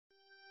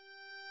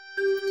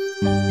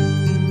All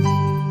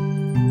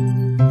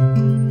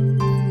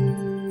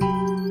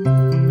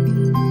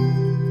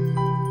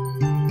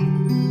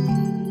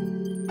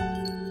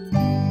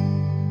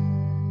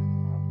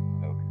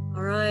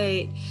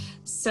right.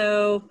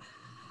 So,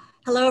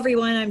 hello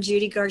everyone. I'm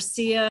Judy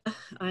Garcia.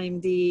 I'm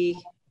the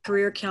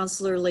Career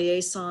Counselor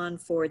Liaison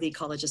for the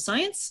College of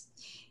Science.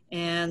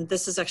 And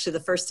this is actually the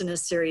first in a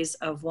series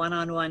of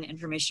one-on-one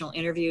informational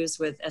interviews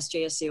with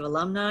SJSU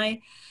alumni.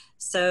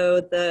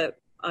 So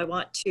I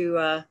want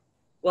to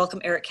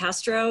welcome Eric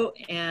Castro.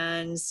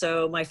 And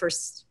so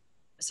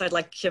I'd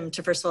like him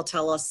to first of all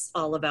tell us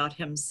all about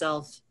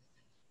himself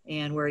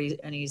and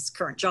his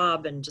current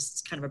job and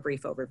just kind of a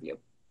brief overview.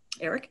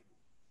 Eric?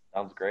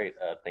 Sounds great.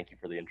 Thank you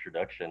for the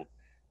introduction.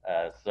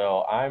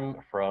 So I'm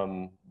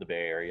from the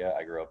Bay Area.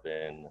 I grew up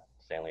in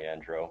San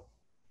Leandro,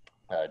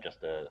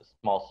 just a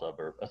small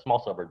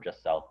suburb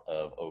just south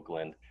of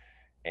Oakland.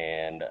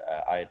 And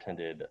I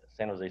attended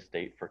San Jose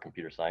State for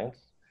computer science.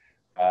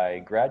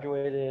 I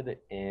graduated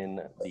in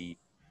the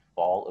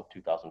fall of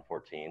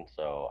 2014,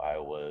 so I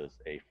was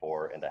a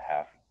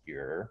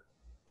 4.5-year.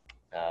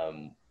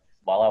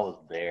 While I was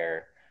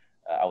there,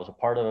 I was a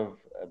part of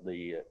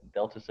the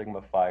Delta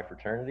Sigma Phi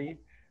fraternity.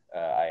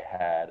 I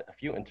had a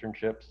few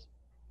internships,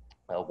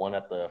 one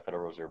at the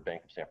Federal Reserve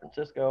Bank of San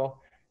Francisco,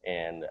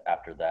 and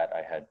after that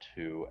I had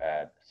two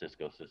at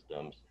Cisco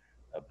Systems,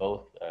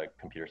 both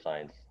computer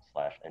science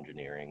 /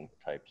 engineering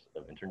types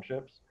of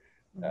internships.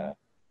 Mm-hmm.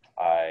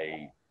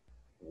 I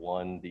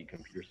won the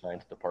computer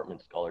science department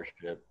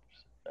scholarships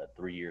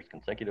 3 years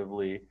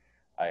consecutively.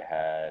 I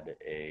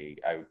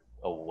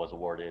was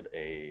awarded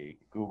a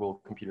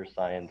Google computer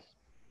science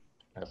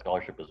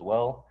scholarship as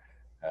well.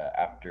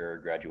 After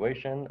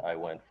graduation, I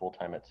went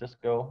full-time at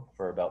Cisco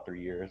for about 3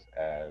 years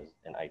as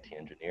an IT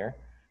engineer.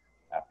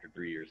 After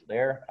 3 years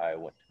there, I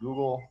went to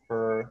Google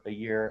for a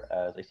year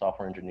as a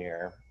software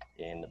engineer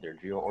in their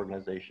geo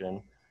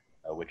organization,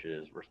 which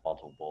is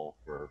responsible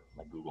for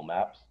my Google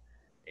Maps.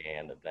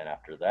 And then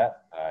after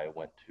that, I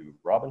went to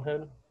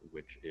Robinhood,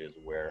 which is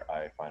where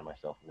I find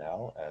myself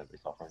now as a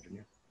software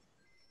engineer.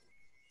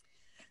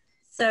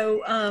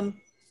 So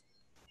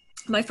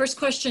my first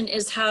question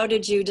is, how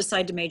did you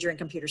decide to major in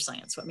computer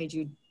science? What made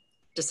you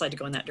decide to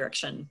go in that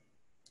direction?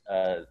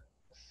 I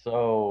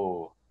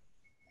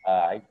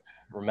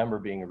remember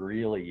being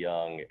really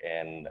young,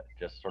 and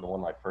just sort of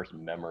one of my first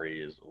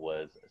memories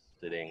was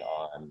sitting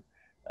on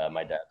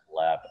my dad's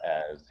lap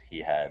as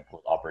he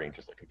was operating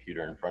just a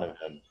computer in front of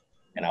him,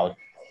 and I was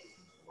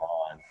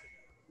drawn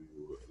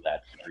to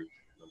that screen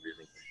for some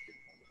reason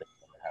that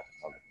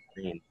happened on the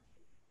screen.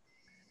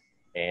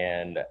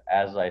 And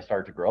as I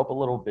started to grow up a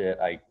little bit,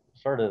 I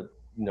sort of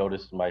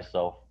noticed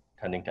myself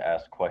tending to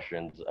ask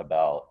questions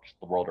about just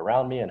the world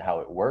around me and how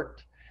it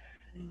worked.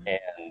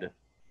 And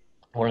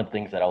one of the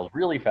things that I was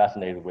really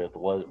fascinated with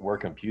were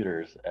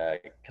computers,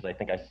 because I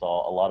think I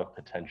saw a lot of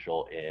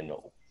potential in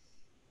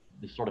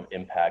the sort of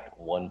impact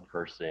one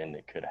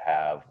person could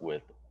have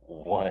with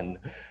one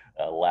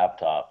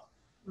laptop.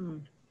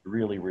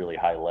 Really, really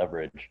high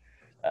leverage.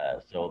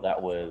 So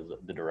that was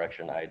the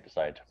direction I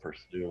decided to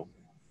pursue.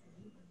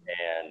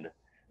 And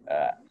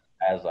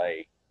as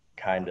I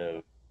kind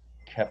of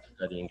kept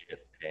studying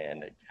it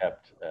and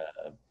kept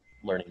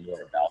learning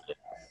more about it,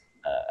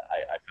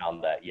 I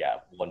found that, yeah,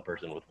 one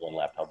person with one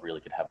laptop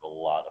really could have a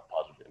lot of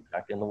positive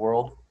impact in the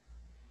world.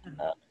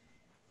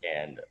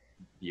 And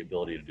the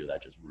ability to do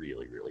that just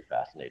really, really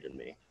fascinated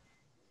me.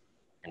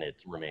 And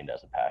it's remained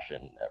as a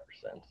passion ever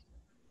since.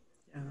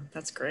 Yeah,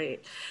 that's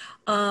great.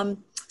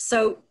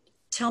 So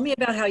tell me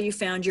about how you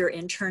found your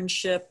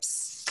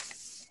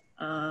internships.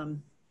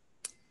 And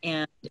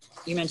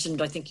you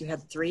mentioned, I think you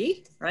had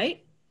 3,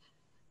 right?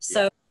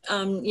 So,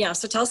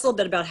 so tell us a little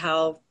bit about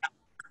how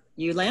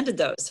you landed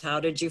those. How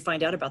did you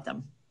find out about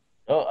them?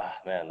 Oh,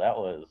 man, that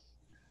was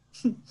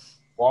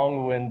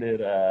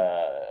long-winded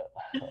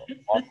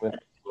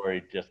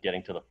story just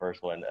getting to the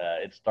first one.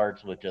 It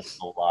starts with just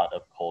a lot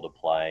of cold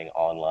applying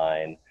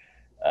online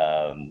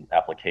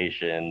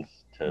applications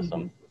to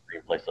some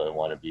dream places I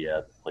want to be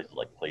at, places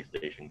like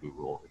PlayStation,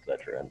 Google,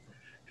 etc., and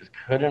just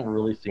couldn't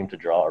really seem to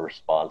draw a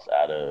response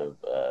out of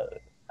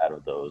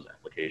those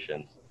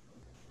applications,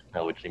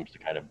 which seems to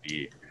kind of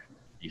be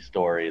the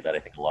story that I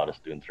think a lot of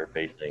students are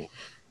facing.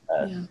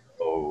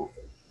 So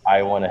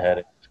I went ahead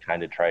and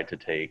kind of tried to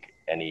take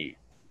any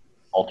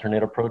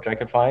alternate approach I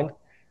could find.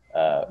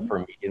 For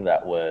me,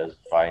 that was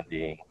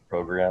finding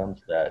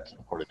programs that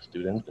supported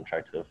students and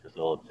tried to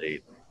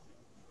facilitate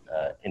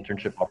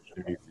internship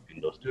opportunities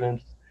between those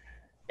students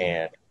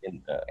and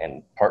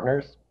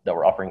partners that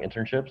were offering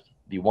internships.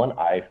 The one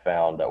I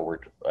found that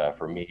worked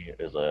for me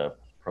is a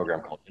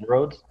program called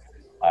Inroads.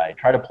 I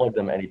try to plug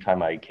them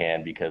anytime I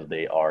can because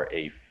they are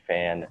a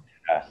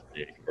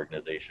fantastic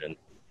organization.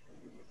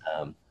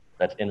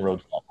 That's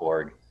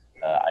inroads.org.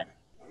 I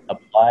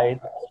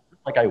applied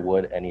like I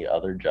would any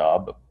other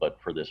job, but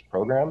for this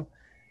program.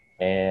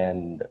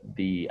 And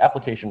the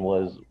application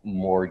was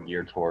more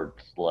geared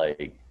towards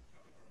like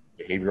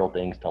behavioral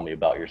things, tell me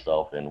about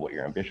yourself and what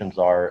your ambitions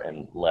are,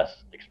 and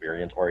less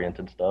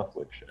experience-oriented stuff,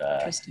 which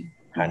Interesting.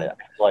 kind of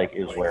like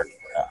is where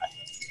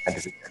I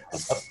tend to be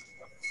up.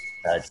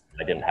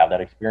 I didn't have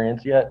that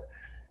experience yet,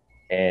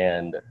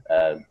 and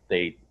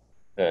they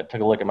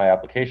took a look at my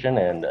application,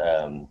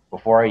 and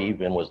before I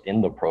even was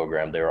in the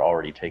program, they were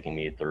already taking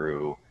me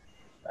through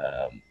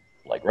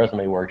like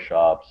resume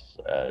workshops,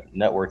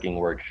 networking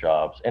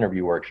workshops,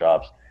 interview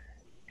workshops.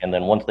 And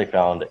then once they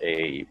found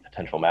a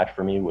potential match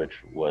for me, which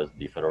was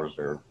the Federal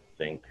Reserve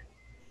Bank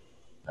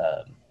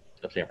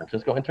of San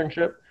Francisco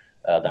internship,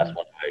 that's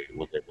when I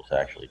was able to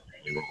actually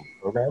enroll in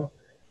the program.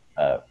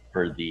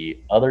 For the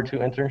other two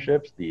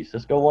internships, the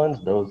Cisco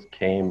ones, those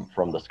came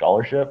from the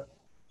scholarship.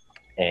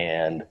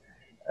 And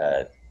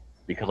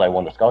because I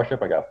won the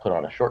scholarship, I got put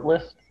on a short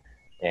list.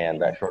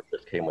 And that short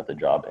list came with a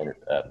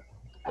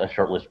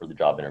short list for the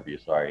job interview,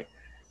 sorry.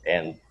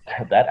 And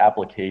that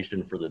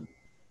application for the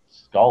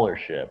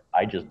scholarship,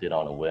 I just did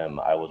on a whim.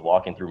 I was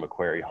walking through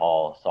Macquarie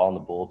Hall, saw on the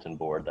bulletin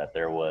board that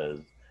there was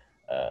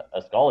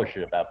a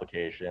scholarship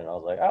application. I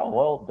was like, oh,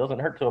 well, it doesn't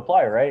hurt to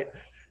apply, right?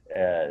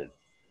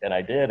 And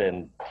I did,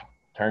 and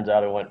turns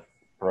out it went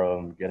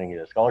from getting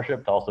a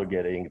scholarship to also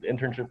getting the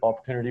internship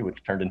opportunity,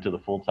 which turned into the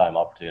full-time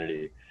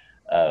opportunity.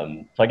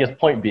 So I guess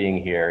point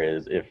being here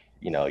is if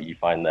you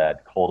find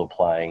that cold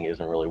applying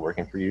isn't really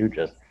working for you,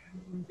 just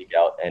seek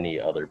out any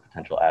other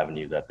potential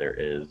avenue that there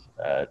is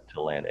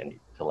to land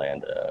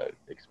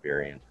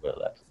experience, whether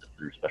that's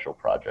through special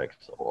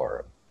projects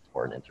or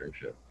an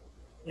internship.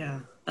 Yeah,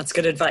 that's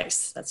good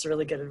advice. That's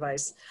really good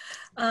advice.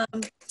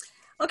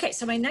 Okay,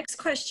 so my next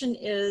question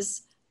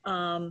is,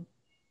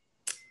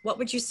 what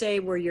would you say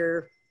were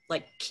your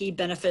key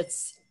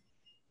benefits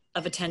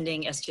of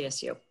attending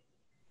SJSU?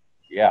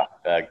 Yeah,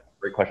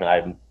 great question.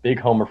 I'm a big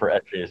homer for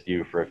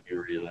SJSU for a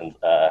few reasons.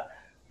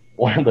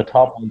 One of the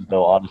top ones,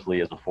 though, honestly,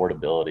 is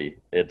affordability.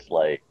 It's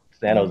like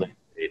San Jose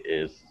State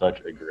is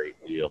such a great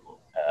deal.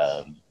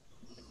 I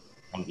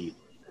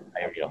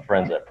have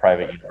friends at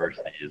private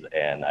universities,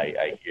 and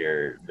I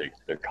hear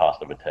the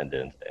cost of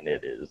attendance, and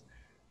it is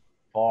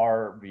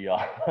far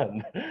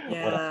beyond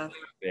what I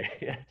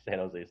pay at San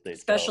Jose State.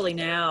 Especially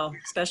now,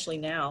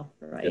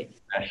 right?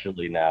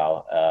 Especially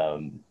now.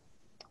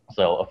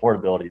 So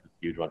affordability is a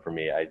huge one for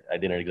me. I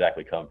didn't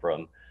exactly come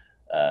from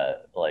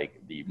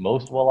the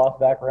most well-off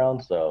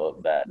background, so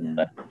that's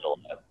still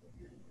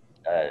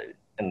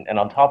and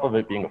on top of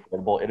it being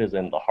affordable, it is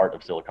in the heart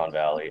of Silicon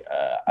Valley.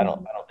 I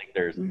don't think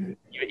there's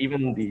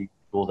even the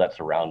schools that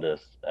surround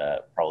us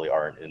probably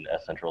aren't in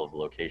as central of a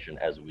location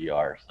as we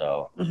are.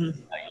 So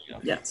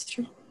yeah, it's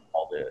true.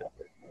 All the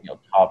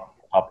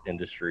top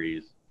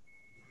industries,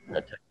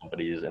 tech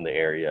companies in the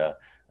area.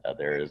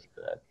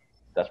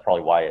 That's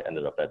probably why it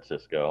ended up at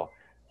Cisco.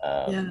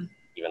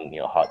 Even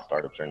hot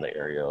startups are in the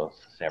area.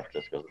 San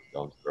Francisco's a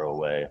stone's throw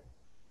away.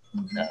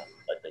 I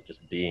think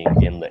just being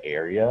in the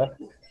area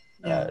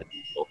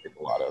will take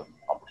a lot of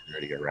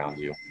opportunity around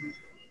you.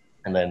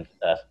 And then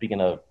speaking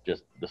of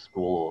just the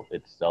school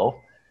itself,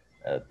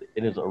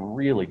 it is a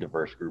really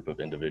diverse group of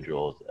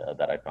individuals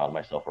that I found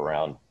myself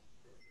around,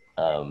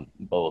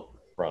 both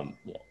from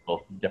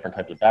both different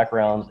types of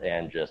backgrounds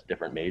and just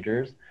different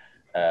majors.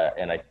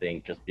 And I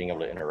think just being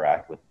able to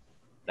interact with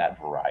that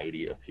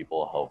variety of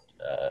people helped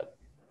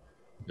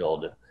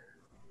build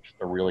just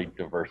a really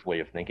diverse way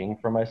of thinking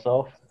for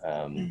myself,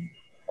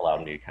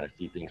 allowed me to kind of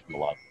see things from a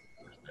lot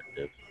of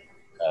perspectives,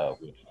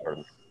 which sort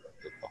of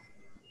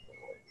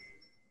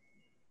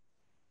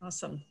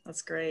Awesome.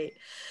 That's great.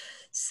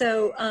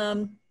 So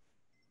I'm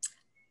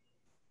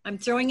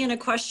throwing in a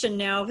question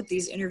now with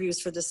these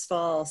interviews for this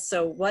fall.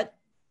 So what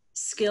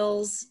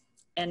skills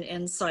and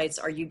insights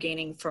are you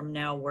gaining from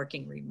now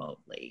working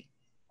remotely?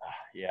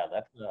 Yeah,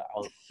 that's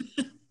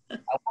I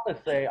want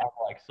to say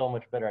I'm so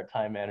much better at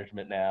time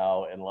management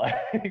now, and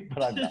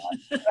but I'm not.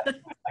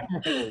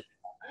 I'm really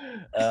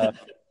not.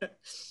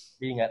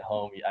 Being at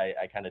home,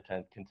 I kind of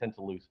can tend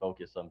to lose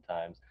focus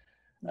sometimes.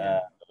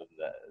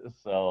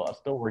 So I'm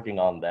still working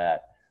on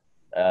that.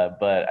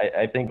 But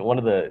I think one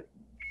of the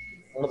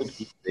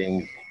key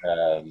things,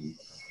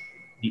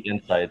 the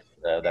insights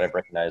that I've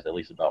recognized, at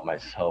least about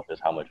myself, is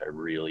how much I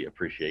really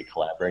appreciate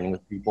collaborating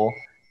with people.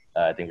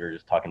 I think we were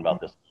just talking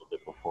about this a little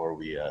bit before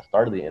we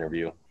started the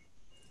interview.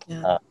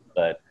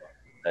 But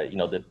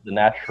the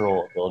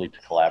natural ability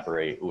to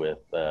collaborate with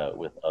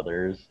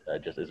others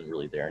just isn't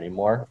really there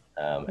anymore,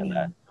 and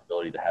that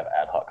ability to have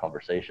ad hoc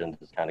conversations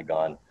is kind of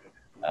gone.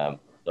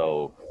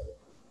 So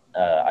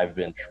I've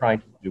been trying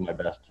to do my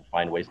best to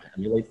find ways to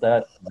emulate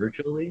that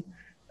virtually,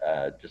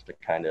 just to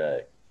kind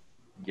of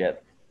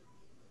get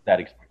that,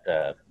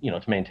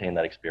 to maintain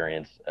that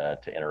experience,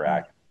 to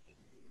interact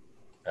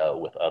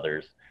with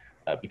others,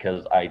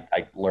 because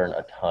I learn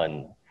a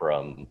ton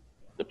from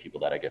the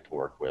people that I get to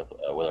work with,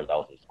 whether that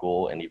was in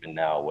school and even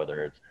now,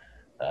 whether it's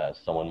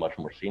someone much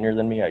more senior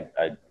than me,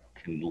 I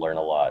can learn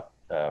a lot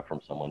from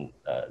someone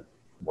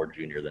more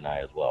junior than I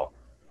as well.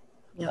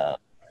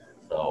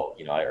 So,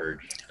 I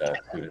urge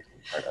students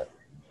to try to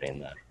maintain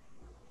that.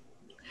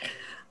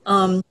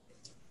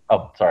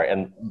 Oh, sorry.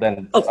 And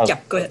then, go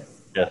ahead.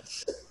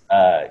 Just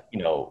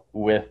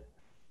with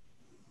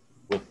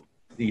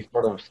these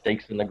sort of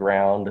stakes in the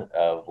ground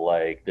of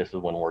like, this is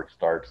when work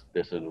starts,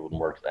 this is when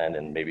work's end,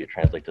 and maybe it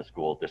translates to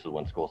school. This is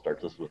when school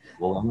starts, this is when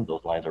school ends.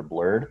 Those lines are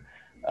blurred.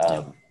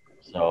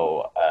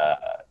 So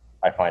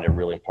I find it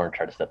really important to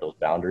try to set those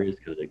boundaries,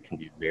 because it can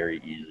be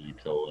very easy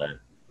to let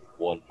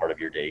one part of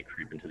your day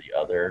creep into the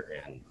other,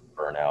 and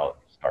burnout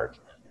starts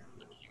to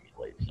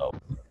accumulate. So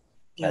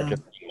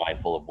just being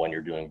mindful of when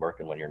you're doing work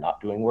and when you're not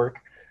doing work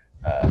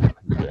has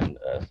been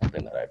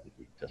something that I've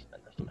just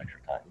spent some extra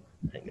time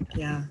paying attention.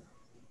 Yeah,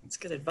 that's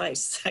good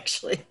advice,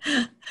 actually.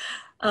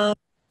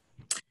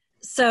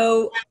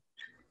 So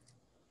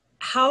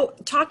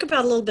talk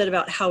about a little bit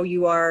about how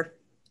you are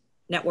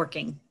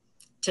networking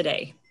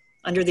today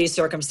under these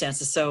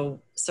circumstances. So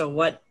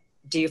what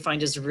do you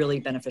find is really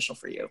beneficial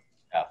for you?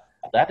 Yeah,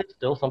 that is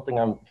still something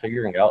I'm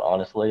figuring out,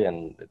 honestly,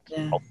 and it's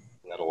probably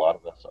something that a lot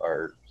of us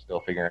are still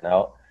figuring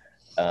out.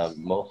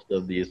 Most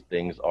of these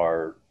things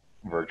are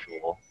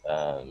virtual,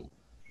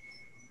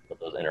 but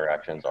those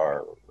interactions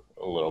are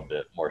a little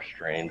bit more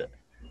strained.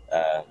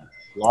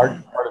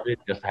 Large part of it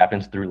just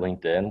happens through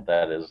LinkedIn.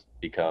 That has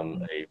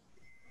become a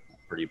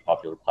pretty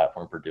popular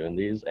platform for doing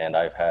these, and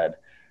I've had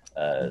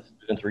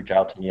students reach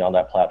out to me on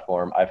that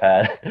platform. I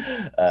had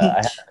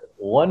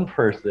one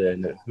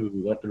person who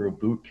went through a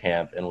boot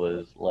camp and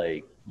was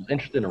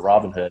interested in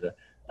Robinhood.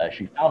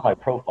 She found my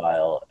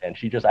profile, and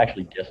she just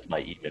actually guessed my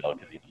email,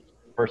 because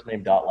first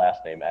name dot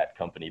last name at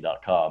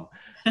company.com.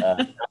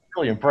 I'm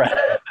really impressed.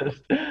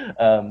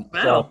 Wow.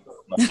 So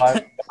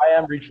I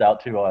am reached out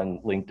to on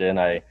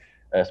LinkedIn,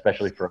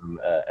 especially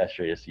from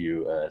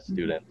SJSU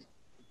students.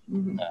 I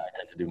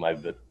tend to do my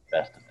best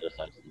to set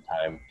aside some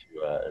time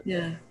to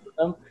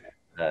them.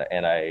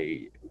 And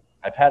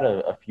I've had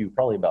a few,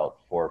 probably about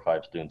 4 or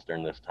 5 students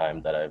during this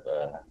time that I've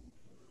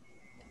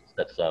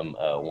set some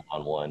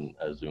one-on-one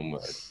Zoom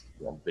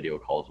video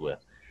calls with.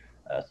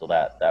 So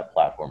that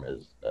platform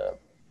is a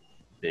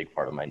big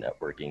part of my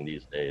networking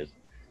these days.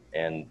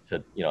 And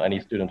to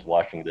any students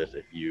watching this,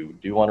 if you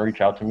do want to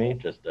reach out to me,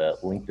 just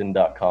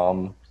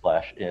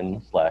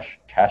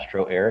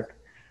linkedin.com/in/Castro Eric.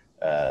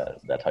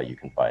 That's how you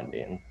can find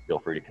me, and feel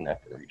free to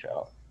connect and reach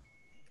out.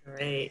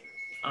 Great.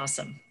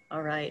 Awesome.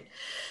 All right.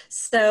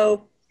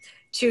 So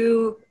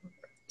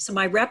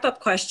my wrap-up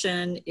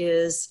question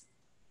is,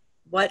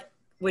 what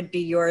would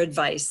be your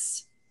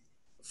advice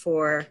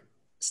for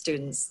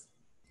students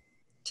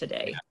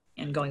today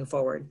and going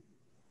forward?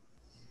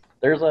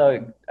 There's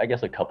I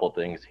guess a couple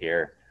things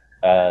here.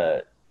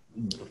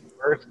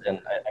 First,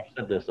 and I've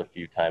said this a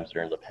few times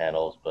during the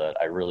panels, but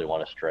I really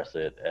want to stress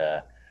it,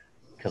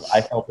 because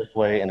I felt this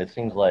way, and it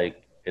seems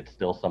like it's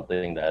still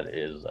something that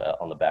is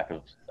on the back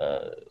of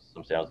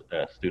some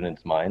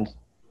students' minds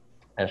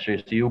at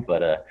SJSU.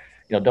 But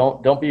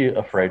don't be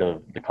afraid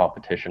of the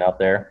competition out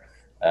there,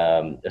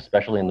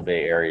 especially in the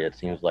Bay Area. It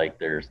seems like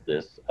there's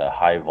this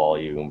high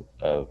volume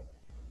of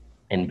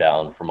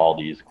inbound from all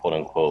these quote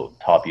unquote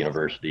top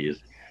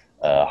universities,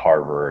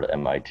 Harvard,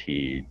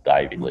 MIT, the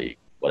Ivy League,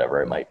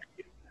 whatever it might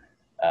be.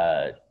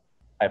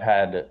 I've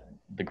had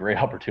the great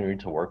opportunity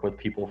to work with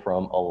people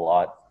from a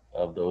lot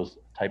of those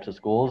types of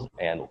schools,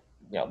 and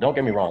don't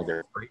get me wrong,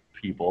 they're great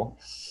people,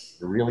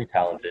 they're really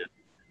talented,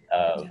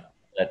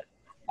 but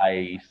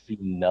I see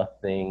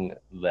nothing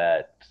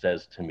that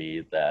says to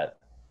me that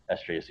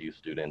SJSU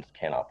students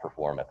cannot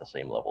perform at the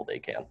same level they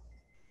can.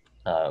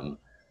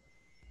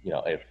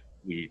 If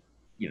we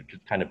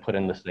just kind of put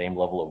in the same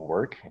level of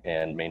work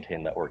and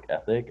maintain that work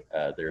ethic,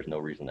 there's no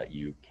reason that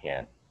you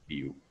can't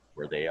be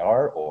where they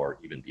are, or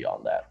even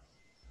beyond that.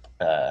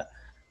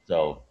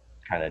 So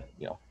kind of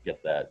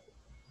get that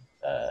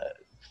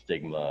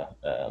stigma,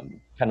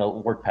 kind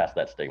of work past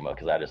that stigma,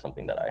 because that is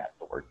something that I have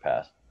to work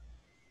past.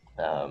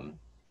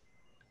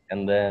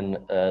 And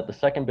then the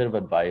second bit of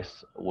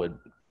advice would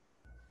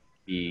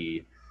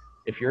be,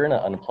 if you're in an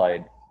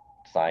unapplied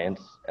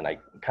science, and I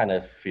kind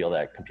of feel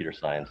that computer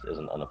science is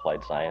an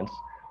unapplied science,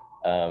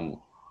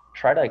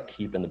 try to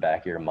keep in the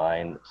back of your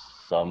mind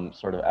some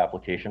sort of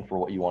application for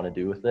what you want to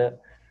do with it.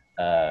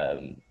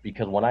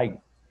 Because when I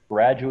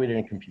graduated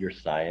in computer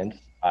science,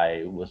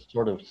 I was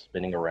sort of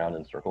spinning around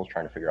in circles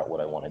trying to figure out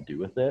what I want to do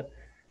with it.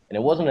 And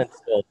it wasn't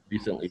until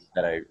recently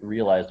that I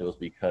realized it was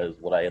because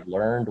what I had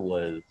learned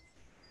was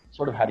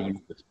sort of how to use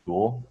this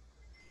tool,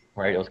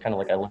 right? It was kind of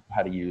like I learned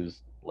how to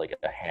use like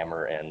a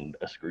hammer and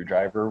a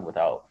screwdriver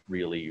without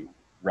really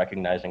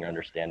recognizing or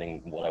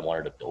understanding what I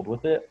wanted to build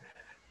with it.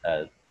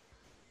 So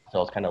I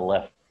was kind of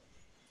left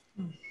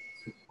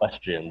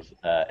questions,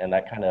 and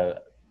that kind of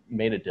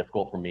made it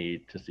difficult for me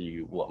to see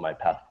what my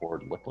path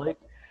forward looked like.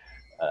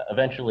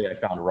 Eventually, I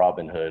found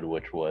Robinhood,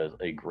 which was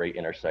a great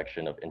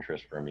intersection of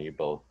interest for me,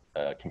 both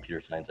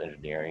computer science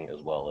engineering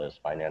as well as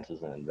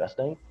finances and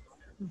investing.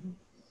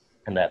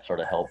 And that sort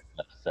of helped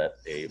set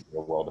a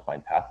more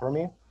well-defined path for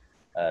me.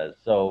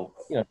 So,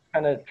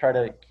 kind of try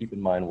to keep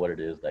in mind what it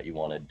is that you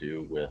want to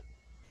do with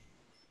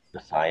the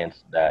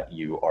science that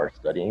you are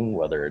studying,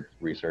 whether it's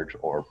research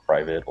or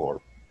private or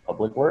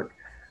public work,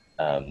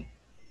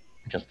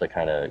 just to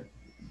kind of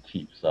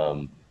keep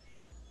some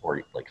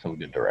or like some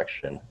good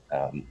direction,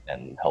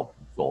 and help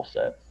goal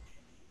set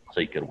so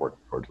you could work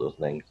towards those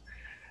things.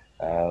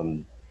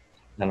 Um,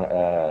 and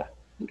I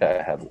think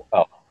I had,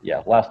 oh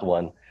yeah, last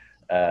one.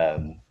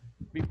 Um,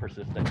 be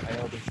persistent. I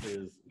know this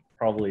is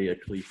probably a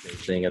cliche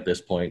thing at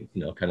this point,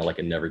 kind of like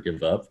a never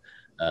give up,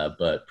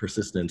 but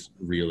persistence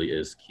really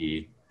is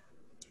key,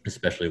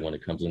 especially when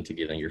it comes into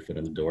getting your foot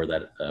in the door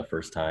that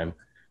first time.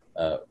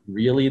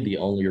 Really, the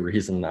only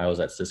reason I was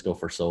at Cisco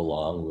for so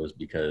long was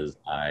because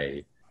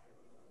I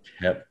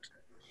kept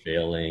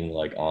failing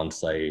like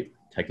on-site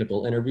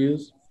technical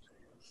interviews.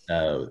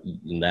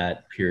 And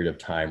that period of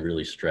time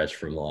really stretched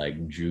from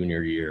like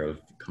junior year of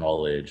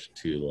college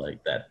to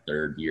like that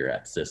third year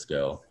at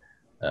Cisco.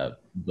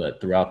 But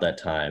throughout that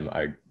time,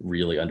 I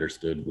really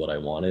understood what I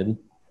wanted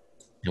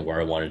and where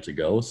I wanted to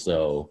go.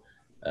 So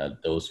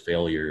those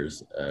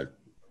failures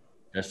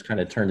just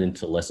kind of turned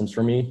into lessons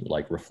for me,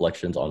 like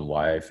reflections on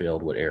why I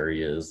failed, what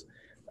areas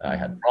I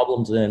had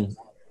problems in,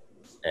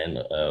 and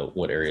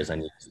what areas I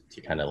need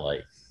to kind of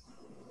like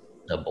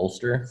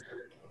bolster.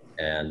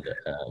 And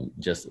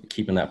just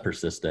keeping that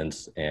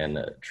persistence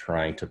and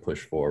trying to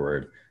push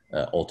forward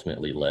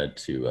ultimately led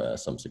to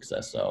some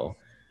success. So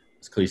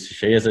as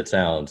cliche as it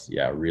sounds,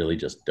 yeah, really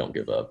just don't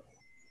give up.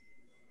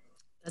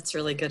 That's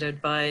really good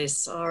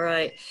advice. All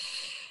right.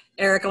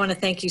 Eric, I want to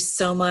thank you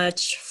so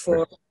much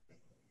for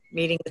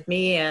meeting with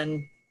me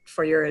and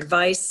for your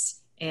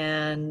advice,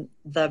 and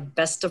the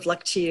best of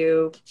luck to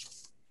you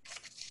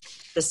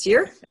this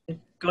year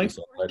going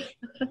forward.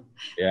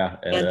 Yeah.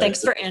 And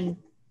thanks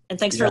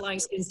for allowing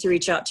students to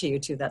reach out to you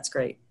too. That's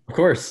great. Of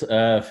course,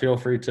 feel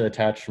free to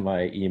attach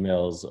my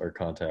emails or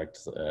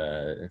contacts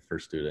for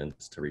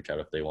students to reach out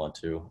if they want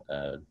to.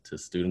 To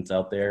students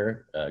out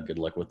there, good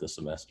luck with the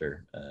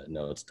semester.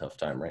 No, it's a tough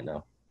time right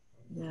now.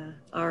 Yeah.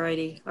 All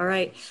righty. All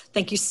right.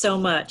 Thank you so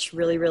much.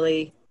 Really,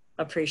 really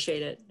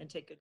appreciate it, and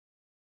take good